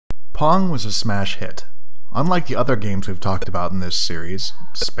Pong was a smash hit. Unlike the other games we've talked about in this series,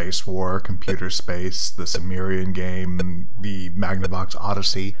 Space War, Computer Space, the Sumerian game, the Magnavox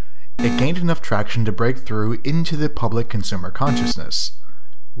Odyssey, it gained enough traction to break through into the public consumer consciousness.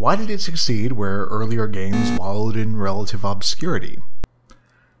 Why did it succeed where earlier games wallowed in relative obscurity?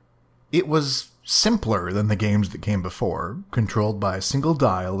 It was simpler than the games that came before, controlled by a single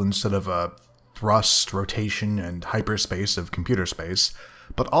dial instead of a thrust, rotation, and hyperspace of computer space,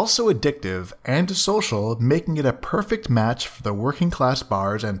 but also addictive and social, making it a perfect match for the working-class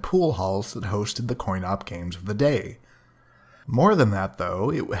bars and pool halls that hosted the coin-op games of the day. More than that,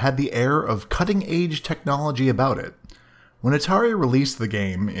 though, it had the air of cutting-edge technology about it. When Atari released the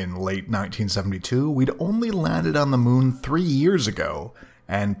game in late 1972, we'd only landed on the moon 3 years ago,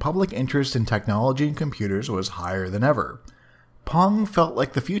 and public interest in technology and computers was higher than ever. Pong felt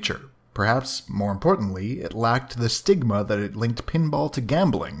like the future. Perhaps more importantly, it lacked the stigma that it linked pinball to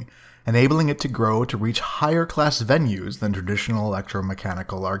gambling, enabling it to grow to reach higher-class venues than traditional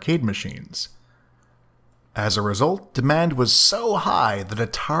electromechanical arcade machines. As a result, demand was so high that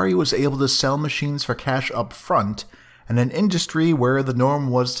Atari was able to sell machines for cash up front, in an industry where the norm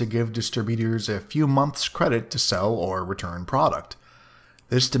was to give distributors a few months' credit to sell or return product.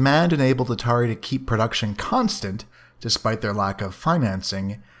 This demand enabled Atari to keep production constant, despite their lack of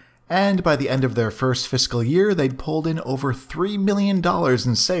financing, and by the end of their first fiscal year, they'd pulled in over $3 million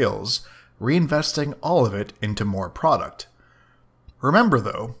in sales, reinvesting all of it into more product. Remember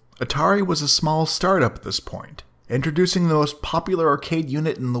though, Atari was a small startup at this point. Introducing the most popular arcade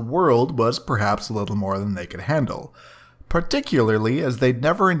unit in the world was perhaps a little more than they could handle, particularly as they'd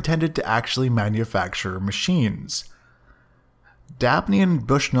never intended to actually manufacture machines. Dabney and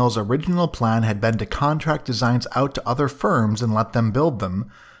Bushnell's original plan had been to contract designs out to other firms and let them build them,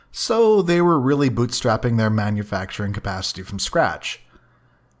 so they were really bootstrapping their manufacturing capacity from scratch.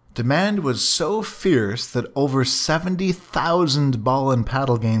 Demand was so fierce that over 70,000 ball and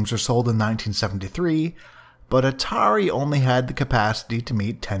paddle games were sold in 1973, but Atari only had the capacity to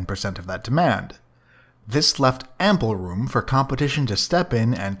meet 10% of that demand. This left ample room for competition to step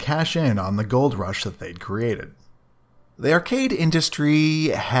in and cash in on the gold rush that they'd created. The arcade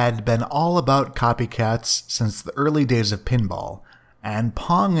industry had been all about copycats since the early days of pinball, and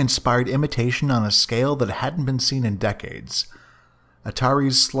Pong inspired imitation on a scale that hadn't been seen in decades.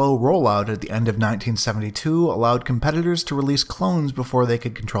 Atari's slow rollout at the end of 1972 allowed competitors to release clones before they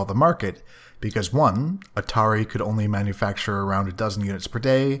could control the market, because 1. Atari could only manufacture around a dozen units per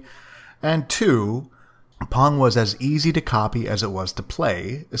day, and 2. Pong was as easy to copy as it was to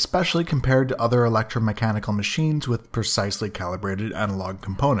play, especially compared to other electromechanical machines with precisely calibrated analog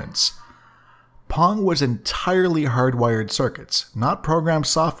components. Pong was entirely hardwired circuits, not programmed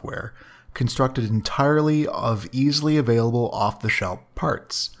software, constructed entirely of easily available off-the-shelf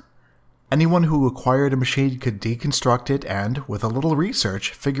parts. Anyone who acquired a machine could deconstruct it and, with a little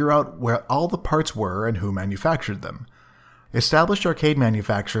research, figure out where all the parts were and who manufactured them. Established arcade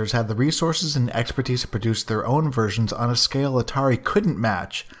manufacturers had the resources and expertise to produce their own versions on a scale Atari couldn't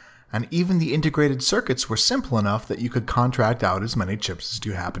match, and even the integrated circuits were simple enough that you could contract out as many chips as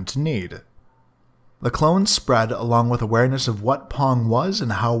you happened to need. The clones spread along with awareness of what Pong was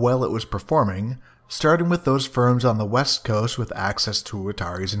and how well it was performing, starting with those firms on the West Coast with access to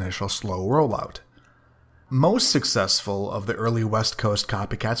Atari's initial slow rollout. Most successful of the early West Coast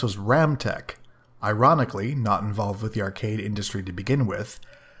copycats was Ramtech. Ironically, not involved with the arcade industry to begin with,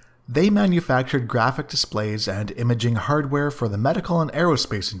 they manufactured graphic displays and imaging hardware for the medical and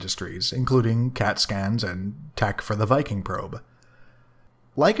aerospace industries, including CAT scans and tech for the Viking probe.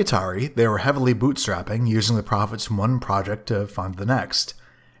 Like Atari, they were heavily bootstrapping, using the profits from one project to fund the next.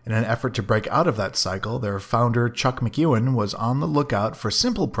 In an effort to break out of that cycle, their founder Chuck McEwen was on the lookout for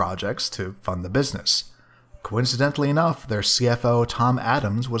simple projects to fund the business. Coincidentally enough, their CFO Tom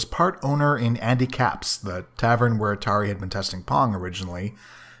Adams was part owner in Andy Capp's, the tavern where Atari had been testing Pong originally,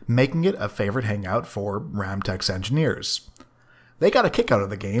 making it a favorite hangout for Ramtech's engineers. They got a kick out of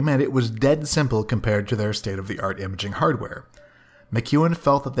the game, and it was dead simple compared to their state-of-the-art imaging hardware. McEwen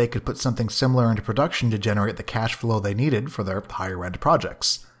felt that they could put something similar into production to generate the cash flow they needed for their higher-end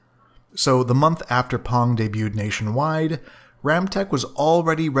projects. So the month after Pong debuted nationwide, Ramtech was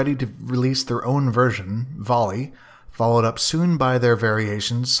already ready to release their own version, Volley, followed up soon by their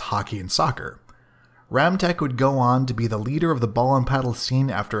variations, Hockey and Soccer. Ramtech would go on to be the leader of the ball and paddle scene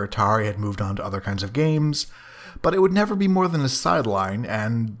after Atari had moved on to other kinds of games, but it would never be more than a sideline,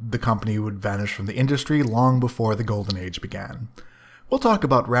 and the company would vanish from the industry long before the golden age began. We'll talk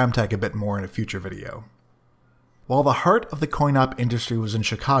about Ramtech a bit more in a future video. While the heart of the coin-op industry was in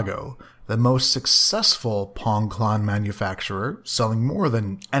Chicago, The most successful Pong clone manufacturer, selling more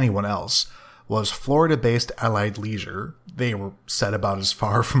than anyone else, was Florida-based Allied Leisure. They were set about as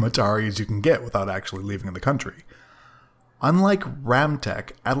far from Atari as you can get without actually leaving the country. Unlike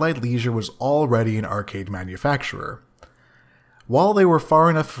Ramtech, Allied Leisure was already an arcade manufacturer. While they were far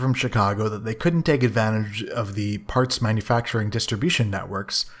enough from Chicago that they couldn't take advantage of the parts manufacturing distribution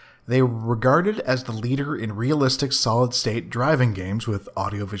networks, they were regarded as the leader in realistic solid-state driving games with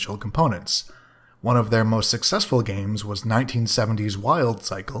audiovisual components. One of their most successful games was 1970's Wild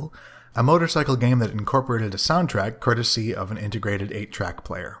Cycle, a motorcycle game that incorporated a soundtrack courtesy of an integrated 8-track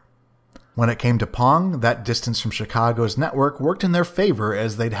player. When it came to Pong, that distance from Chicago's network worked in their favor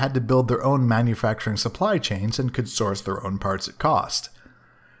as they'd had to build their own manufacturing supply chains and could source their own parts at cost.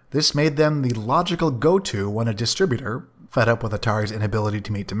 This made them the logical go-to when a distributor, fed up with Atari's inability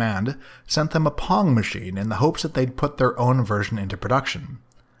to meet demand, sent them a Pong machine in the hopes that they'd put their own version into production.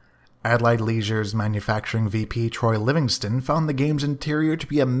 Allied Leisure's manufacturing VP Troy Livingston found the game's interior to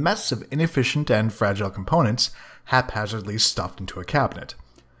be a mess of inefficient and fragile components haphazardly stuffed into a cabinet.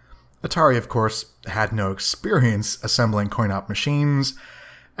 Atari, of course, had no experience assembling coin-op machines,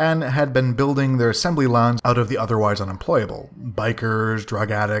 and had been building their assembly lines out of the otherwise unemployable. Bikers, drug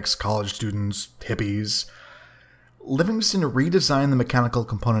addicts, college students, hippies. Livingston redesigned the mechanical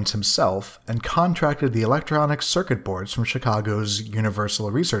components himself and contracted the electronic circuit boards from Chicago's Universal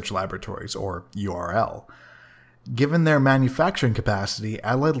Research Laboratories, or URL. Given their manufacturing capacity,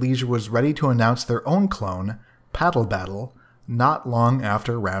 Allied Leisure was ready to announce their own clone, Paddle Battle, not long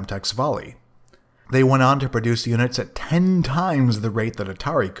after Ramtech's Volley. They went on to produce units at 10 times the rate that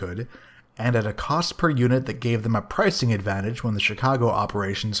Atari could, and at a cost per unit that gave them a pricing advantage when the Chicago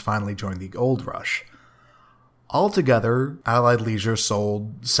operations finally joined the gold rush. Altogether, Allied Leisure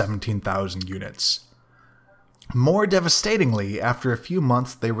sold 17,000 units. More devastatingly, after a few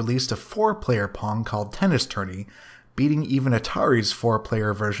months they released a 4-player Pong called Tennis Tourney, beating even Atari's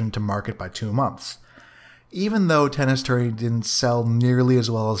 4-player version to market by 2 months. Even though Tennis Tourney didn't sell nearly as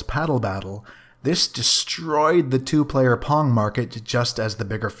well as Paddle Battle, this destroyed the 2-player Pong market just as the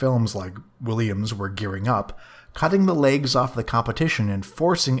bigger films like Williams were gearing up, cutting the legs off the competition and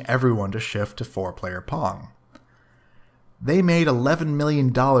forcing everyone to shift to 4-player Pong. They made $11 million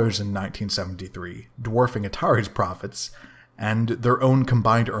in 1973, dwarfing Atari's profits, and their own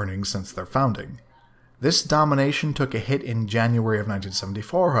combined earnings since their founding. This domination took a hit in January of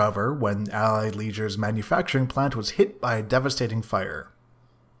 1974, however, when Allied Leisure's manufacturing plant was hit by a devastating fire.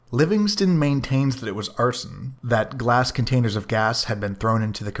 Livingston maintains that it was arson, that glass containers of gas had been thrown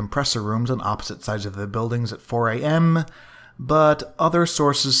into the compressor rooms on opposite sides of the buildings at 4 a.m., but other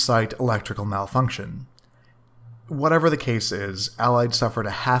sources cite electrical malfunction. Whatever the case is, Allied suffered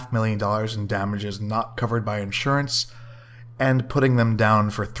 $500,000 in damages not covered by insurance, and putting them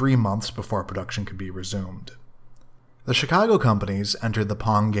down for 3 months before production could be resumed. The Chicago companies entered the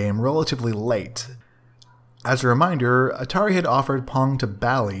Pong game relatively late. As a reminder, Atari had offered Pong to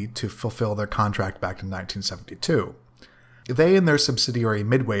Bally to fulfill their contract back in 1972. They and their subsidiary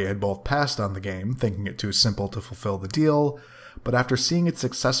Midway had both passed on the game, thinking it too simple to fulfill the deal, but after seeing its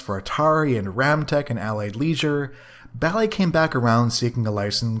success for Atari and Ramtech and Allied Leisure, Bally came back around seeking a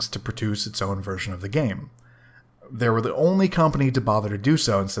license to produce its own version of the game. They were the only company to bother to do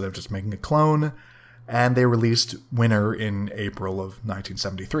so instead of just making a clone, and they released Winner in April of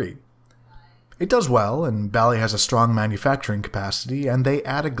 1973. It does well, and Bally has a strong manufacturing capacity, and they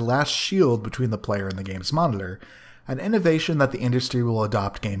add a glass shield between the player and the game's monitor, an innovation that the industry will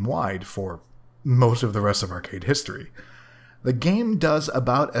adopt game-wide for most of the rest of arcade history. The game does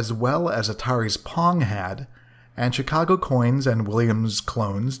about as well as Atari's Pong had, and Chicago coins and Williams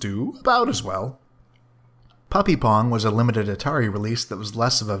clones do about as well. Puppy Pong was a limited Atari release that was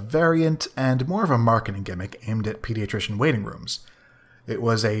less of a variant and more of a marketing gimmick aimed at pediatrician waiting rooms. It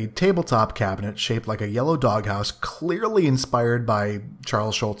was a tabletop cabinet shaped like a yellow doghouse, clearly inspired by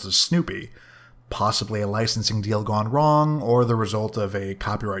Charles Schultz's Snoopy, possibly a licensing deal gone wrong or the result of a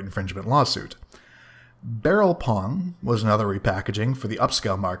copyright infringement lawsuit. Barrel Pong was another repackaging for the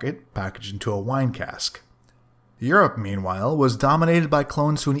upscale market, packaged into a wine cask. Europe, meanwhile, was dominated by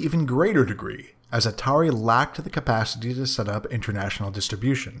clones to an even greater degree, as Atari lacked the capacity to set up international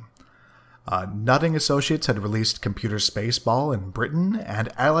distribution. Nutting Associates had released Computer Spaceball in Britain,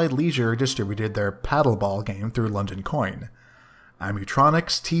 and Allied Leisure distributed their Paddleball game through London Coin.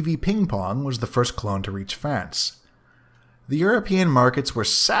 Amutronic's TV Ping Pong was the first clone to reach France. The European markets were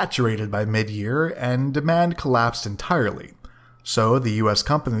saturated by mid-year, and demand collapsed entirely. So the US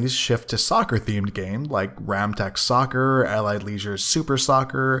companies shift to soccer-themed games like Ramtech Soccer, Allied Leisure's Super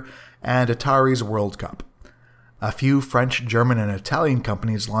Soccer, and Atari's World Cup. A few French, German, and Italian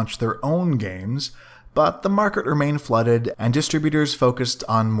companies launched their own games, but the market remained flooded and distributors focused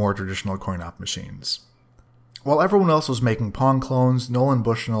on more traditional coin-op machines. While everyone else was making Pong clones, Nolan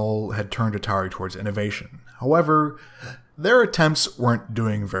Bushnell had turned Atari towards innovation. However, their attempts weren't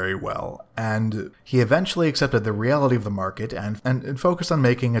doing very well, and he eventually accepted the reality of the market and focused on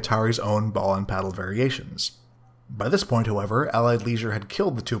making Atari's own ball and paddle variations. By this point, however, Allied Leisure had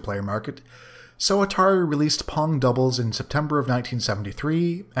killed the two-player market, so Atari released Pong Doubles in September of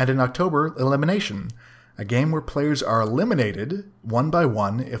 1973, and in October, Elimination, a game where players are eliminated, one by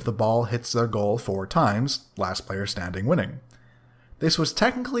one, if the ball hits their goal 4 times, last player standing winning. This was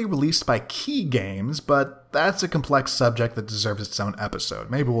technically released by Key Games, but that's a complex subject that deserves its own episode.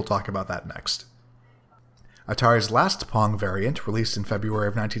 Maybe we'll talk about that next. Atari's last Pong variant, released in February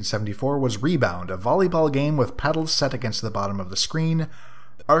of 1974, was Rebound, a volleyball game with paddles set against the bottom of the screen,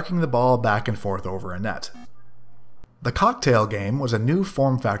 arcing the ball back and forth over a net. The Cocktail game was a new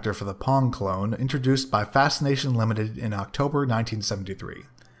form factor for the Pong clone, introduced by Fascination Limited in October 1973.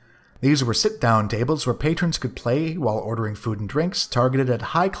 These were sit-down tables where patrons could play while ordering food and drinks, targeted at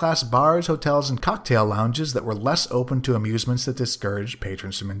high-class bars, hotels, and cocktail lounges that were less open to amusements that discouraged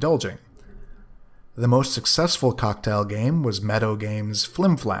patrons from indulging. The most successful cocktail game was Meadow Games'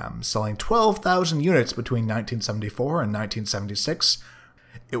 Flim Flam, selling 12,000 units between 1974 and 1976.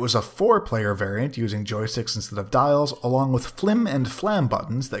 It was a 4-player variant using joysticks instead of dials, along with Flim and Flam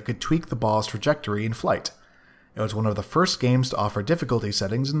buttons that could tweak the ball's trajectory in flight. It was one of the first games to offer difficulty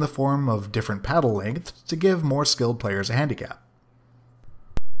settings in the form of different paddle lengths to give more skilled players a handicap.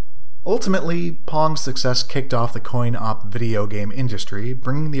 Ultimately, Pong's success kicked off the coin-op video game industry,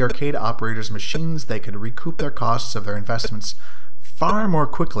 bringing the arcade operators machines that could recoup their costs of their investments far more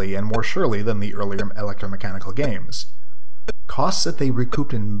quickly and more surely than the earlier electromechanical games. Costs that they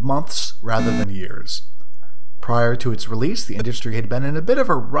recouped in months rather than years. Prior to its release, the industry had been in a bit of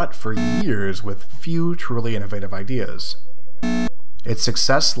a rut for years with few truly innovative ideas. Its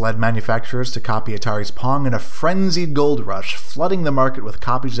success led manufacturers to copy Atari's Pong in a frenzied gold rush, flooding the market with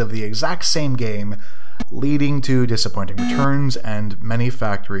copies of the exact same game, leading to disappointing returns and many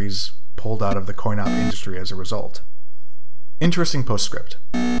factories pulled out of the coin-op industry as a result. Interesting postscript.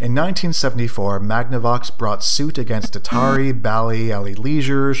 In 1974, Magnavox brought suit against Atari, Bally, Allied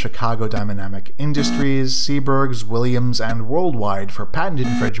Leisure, Chicago Dynamic Industries, Seeburgs, Williams, and Worldwide for patent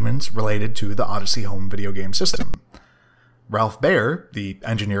infringements related to the Odyssey home video game system. Ralph Baer, the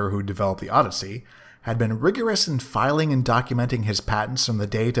engineer who developed the Odyssey, had been rigorous in filing and documenting his patents from the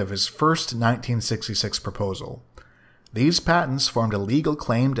date of his first 1966 proposal. These patents formed a legal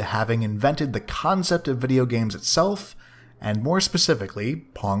claim to having invented the concept of video games itself, and more specifically,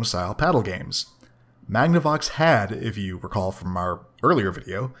 Pong-style paddle games. Magnavox had, if you recall from our earlier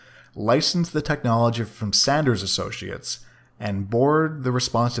video, licensed the technology from Sanders Associates, and bore the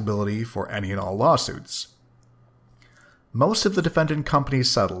responsibility for any and all lawsuits. Most of the defendant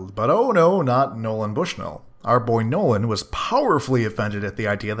companies settled, but oh no, not Nolan Bushnell. Our boy Nolan was powerfully offended at the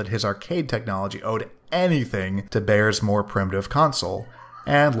idea that his arcade technology owed anything to Baer's more primitive console,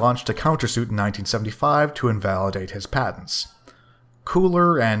 and launched a countersuit in 1975 to invalidate his patents.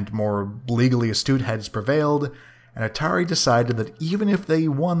 Cooler and more legally astute heads prevailed, and Atari decided that even if they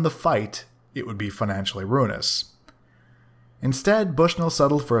won the fight, it would be financially ruinous. Instead, Bushnell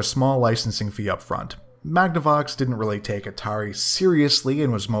settled for a small licensing fee up front. Magnavox didn't really take Atari seriously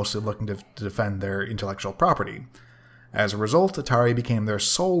and was mostly looking to defend their intellectual property. As a result, Atari became their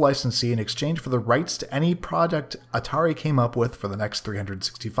sole licensee in exchange for the rights to any product Atari came up with for the next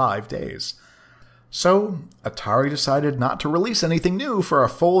 365 days. So, Atari decided not to release anything new for a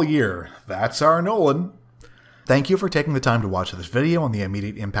full year. That's our Nolan. Thank you for taking the time to watch this video on the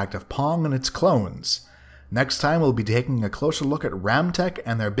immediate impact of Pong and its clones. Next time we'll be taking a closer look at Ramtech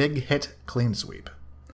and their big hit Clean Sweep.